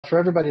For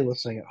everybody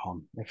listening at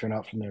home, if you're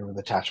not familiar with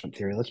attachment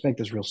theory, let's make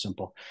this real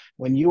simple.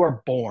 When you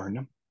are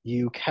born,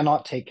 you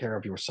cannot take care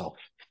of yourself.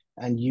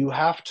 And you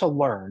have to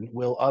learn,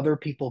 will other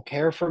people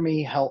care for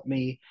me, help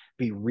me,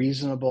 be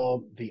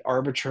reasonable, be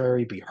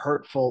arbitrary, be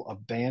hurtful,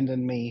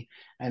 abandon me?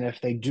 And if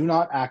they do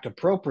not act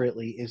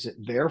appropriately, is it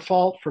their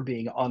fault for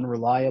being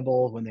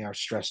unreliable when they are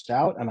stressed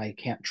out and I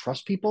can't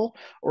trust people?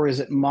 Or is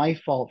it my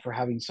fault for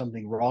having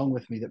something wrong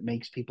with me that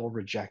makes people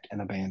reject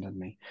and abandon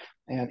me?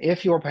 And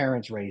if your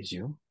parents raise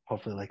you,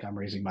 hopefully like I'm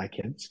raising my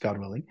kids, God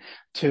willing,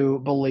 to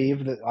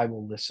believe that I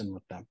will listen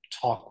with them,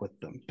 talk with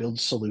them, build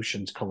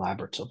solutions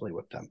collaboratively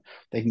with them.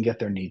 They can get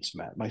their needs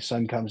met. My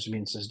son comes to me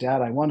and says,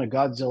 Dad, I want a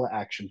Godzilla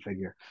action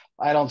figure.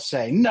 I don't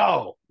say,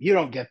 no, you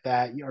don't get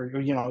that, or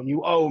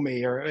you owe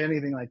me, or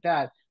anything like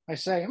that. I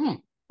say,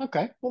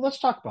 okay, well, let's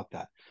talk about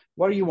that.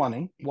 What are you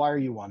wanting? Why are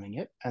you wanting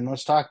it? And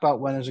let's talk about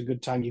when is a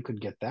good time you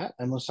could get that.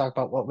 And let's talk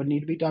about what would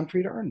need to be done for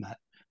you to earn that.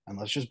 And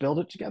let's just build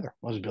it together.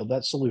 Let's build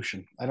that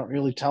solution. I don't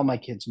really tell my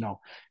kids no.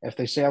 If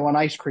they say I want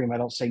ice cream, I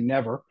don't say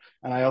never.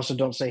 And I also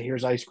don't say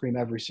here's ice cream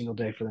every single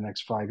day for the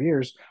next 5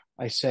 years.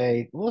 I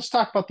say, well, let's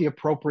talk about the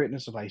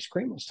appropriateness of ice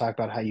cream. Let's talk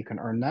about how you can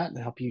earn that and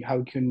help you how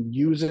you can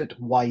use it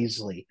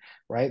wisely,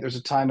 right? There's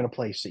a time and a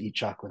place to eat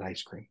chocolate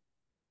ice cream.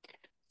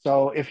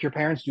 So if your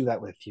parents do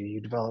that with you,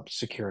 you develop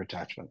secure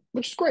attachment,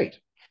 which is great.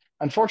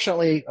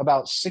 Unfortunately,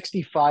 about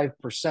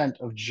 65%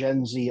 of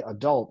Gen Z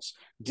adults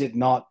did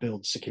not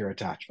build secure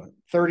attachment.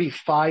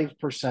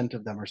 35%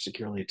 of them are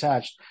securely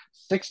attached.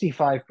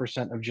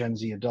 65% of Gen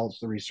Z adults,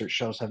 the research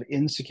shows, have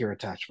insecure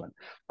attachment.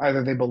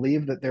 Either they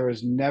believe that there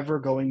is never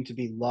going to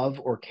be love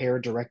or care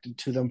directed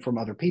to them from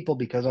other people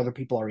because other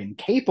people are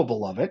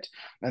incapable of it,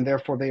 and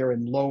therefore they are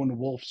in lone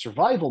wolf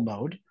survival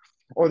mode,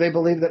 or they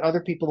believe that other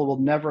people will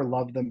never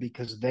love them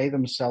because they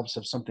themselves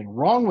have something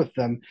wrong with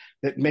them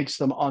that makes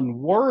them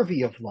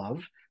unworthy of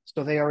love.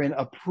 So they are in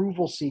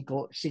approval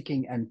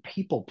seeking and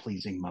people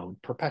pleasing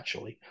mode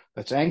perpetually.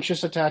 That's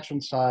anxious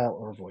attachment style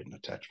or avoidant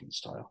attachment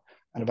style.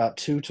 And about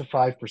 2 to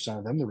 5%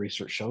 of them, the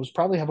research shows,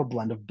 probably have a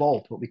blend of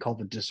both, what we call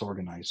the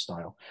disorganized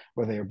style,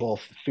 where they are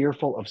both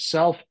fearful of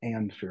self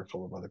and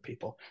fearful of other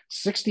people.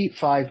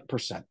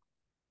 65%.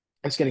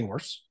 It's getting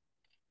worse.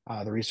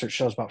 The research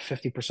shows about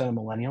 50% of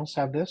millennials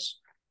have this,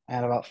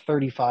 and about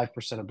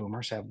 35% of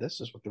boomers have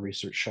this, is what the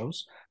research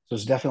shows. So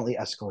it's definitely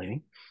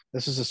escalating.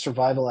 This is a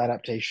survival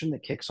adaptation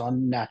that kicks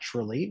on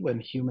naturally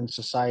when human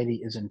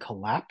society is in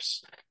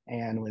collapse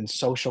and when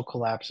social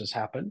collapse has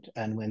happened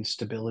and when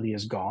stability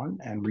is gone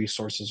and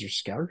resources are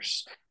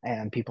scarce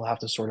and people have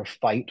to sort of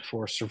fight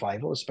for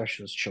survival,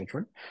 especially as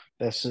children.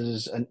 This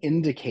is an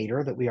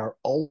indicator that we are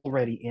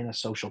already in a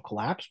social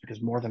collapse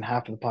because more than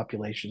half of the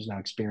population is now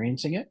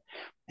experiencing it,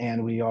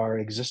 and we are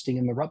existing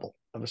in the rubble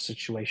of a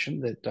situation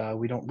that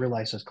we don't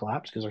realize has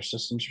collapsed because our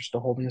systems are still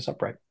holding us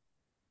upright.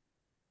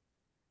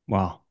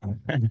 Wow.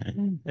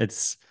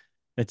 It's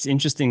it's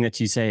interesting that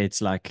you say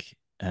it's like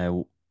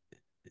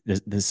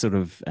this sort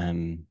of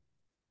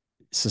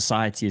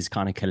society is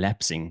kind of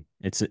collapsing.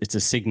 It's a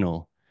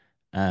signal.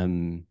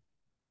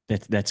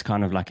 That's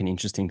kind of like an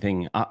interesting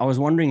thing. I was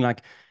wondering,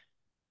 like,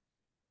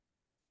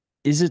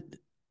 is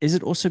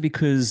it also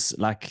because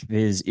like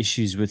there's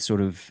issues with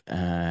sort of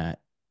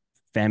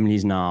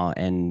families now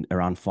and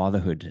around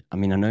fatherhood? I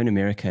mean, I know in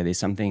America there's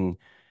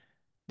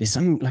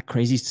some like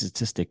crazy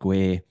statistic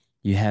where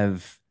you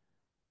have,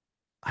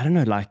 I don't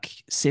know, like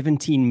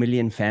 17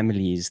 million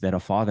families that are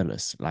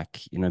fatherless,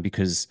 like,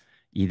 because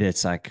either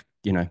it's like,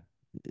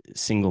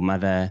 single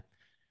mother,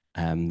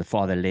 the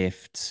father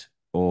left,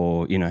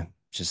 or,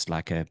 just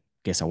like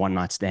guess a one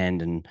night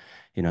stand and,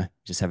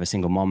 just have a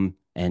single mom.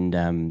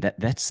 And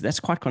that's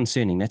quite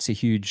concerning. That's a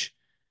huge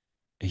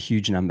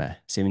number,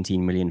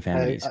 17 million I,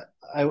 families.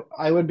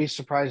 I would be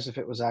surprised if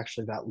it was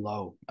actually that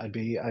low. I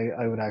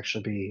would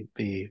actually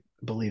be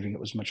believing it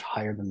was much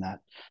higher than that.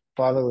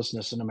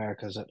 Fatherlessness in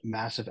America is at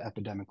massive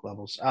epidemic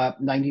levels.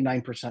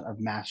 99% of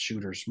mass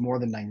shooters, more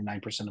than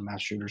 99% of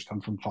mass shooters come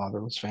from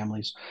fatherless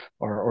families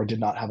or did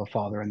not have a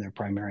father in their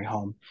primary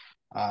home.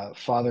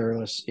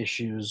 Fatherless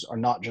issues are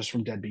not just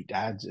from deadbeat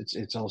dads.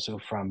 It's also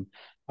from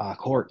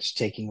courts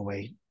taking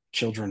away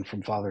children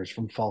from fathers,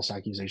 from false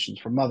accusations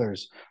from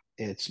mothers.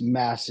 It's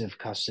massive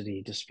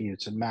custody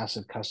disputes and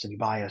massive custody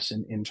bias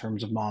in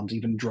terms of moms,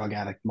 even drug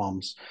addict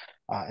moms,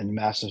 and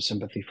massive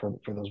sympathy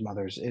for those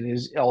mothers. It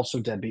is also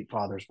deadbeat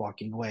fathers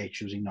walking away,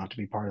 choosing not to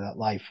be part of that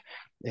life.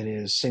 It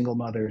is single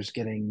mothers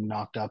getting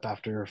knocked up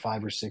after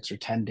 5 or 6 or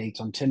 10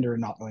 dates on Tinder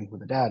and not knowing who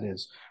the dad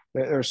is.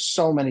 There's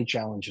so many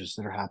challenges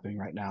that are happening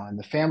right now, and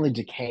the family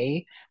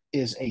decay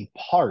is a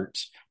part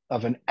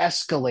of an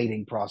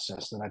escalating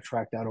process that I've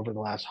tracked out over the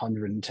last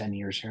 110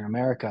 years here in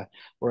America,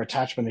 where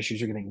attachment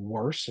issues are getting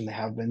worse, and they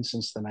have been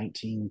since the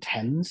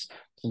 1910s,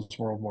 since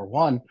World War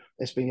One.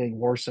 It's been getting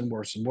worse and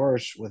worse and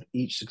worse with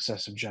each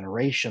successive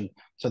generation,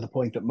 to the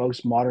point that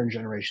most modern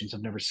generations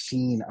have never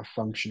seen a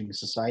functioning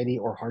society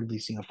or hardly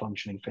seen a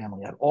functioning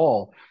family at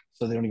all.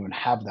 So they don't even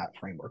have that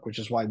framework, which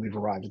is why we've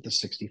arrived at the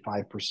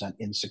 65%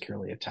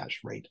 insecurely attached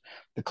rate.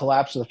 The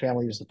collapse of the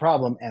family is the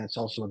problem, and it's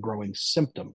also a growing symptom